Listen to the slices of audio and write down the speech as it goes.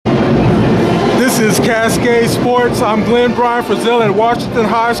is Cascade Sports. I'm Glenn Bryan Frizzell at Washington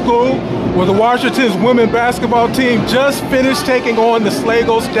High School, where the Washington's women's basketball team just finished taking on the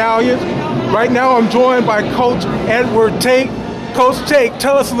Schlagle Stallions. Right now I'm joined by Coach Edward Tate. Coach Tate,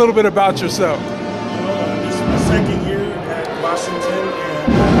 tell us a little bit about yourself. This is my second year at Washington,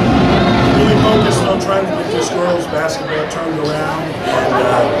 and really focused on trying to get this girls' basketball turned around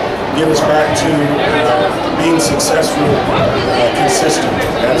and get us back to being successful, consistent.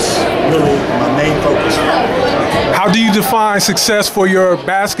 That's really my main focus. How do you define success for your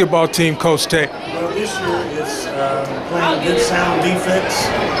basketball team, Coach Tate? Well, this year it's playing good, sound defense.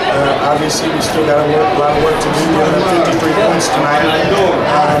 Obviously, we still got a lot of work to do. We're at 53 points tonight,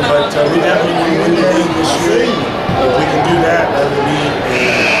 but we definitely want to win the league this year. If we can do that, that would be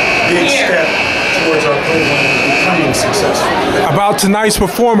a big step towards our program becoming successful. About tonight's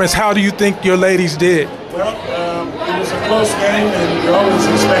performance, how do you think your ladies did? Well, it was a close game, and you always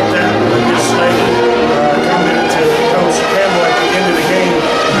expect that. This Schlagle commented to Coach Campbell at the end of the game,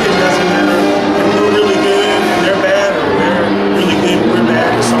 it doesn't matter if we're really good and they're bad, or they're really good and we're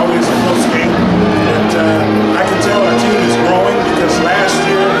bad. It's always a close game. But I can tell our team is growing, because last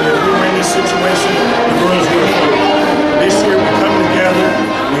year, if we were in this situation, the girls were afraid. This year we come together,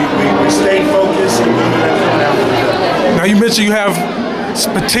 we stayed focused, and we ended up coming out with it. Now you mentioned you have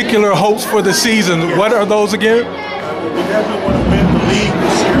particular hopes for the season. Yes. What are those again? We definitely want to win the league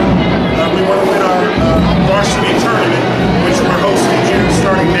this year. We want to win our varsity tournament, which we're hosting here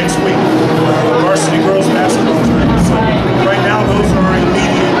starting next week. Varsity girls basketball tournament. So right now those are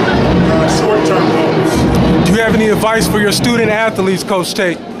immediate short-term goals. Do you have any advice for your student athletes, Coach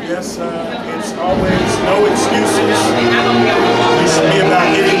Tate? Yes, it's always no excuses. We should be about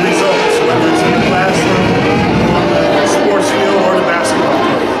getting results, whether it's in the classroom, on the sports field, or the basketball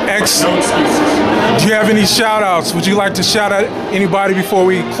court. Excellent. No excuses. Do you have any shout-outs? Would you like to shout out anybody before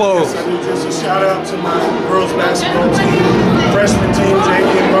we close? Yes, I do. Just a shout-out to my girls basketball team, freshman team,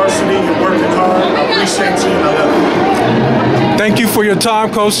 JV and varsity. You're working hard. I appreciate you, and I love you. Thank you for your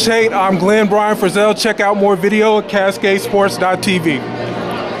time, Coach Tate. I'm Glenn Bryan Frizzell. Check out more video at CascadeSports.tv.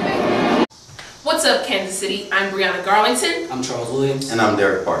 What's up, Kansas City? I'm Brianna Garlington. I'm Charles Williams. And I'm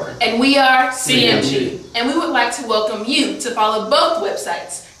Derek Parker. And we are CMG. And we would like to welcome you to follow both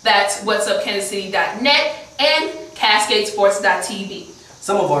websites. That's whatsupkansascity.net and CascadeSports.tv.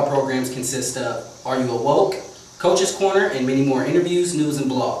 Some of our programs consist of Are You Awoke?, Coach's Corner, and many more interviews, news, and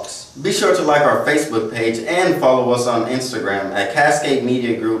blogs. Be sure to like our Facebook page and follow us on Instagram at Cascade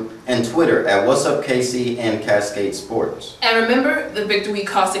Media Group and Twitter at What's Up KC and Cascade Sports. And remember, the victory we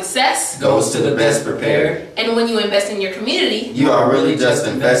call success goes to the best prepared. And when you invest in your community, you are really just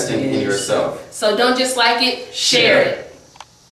investing in yourself. So don't just like it, share it.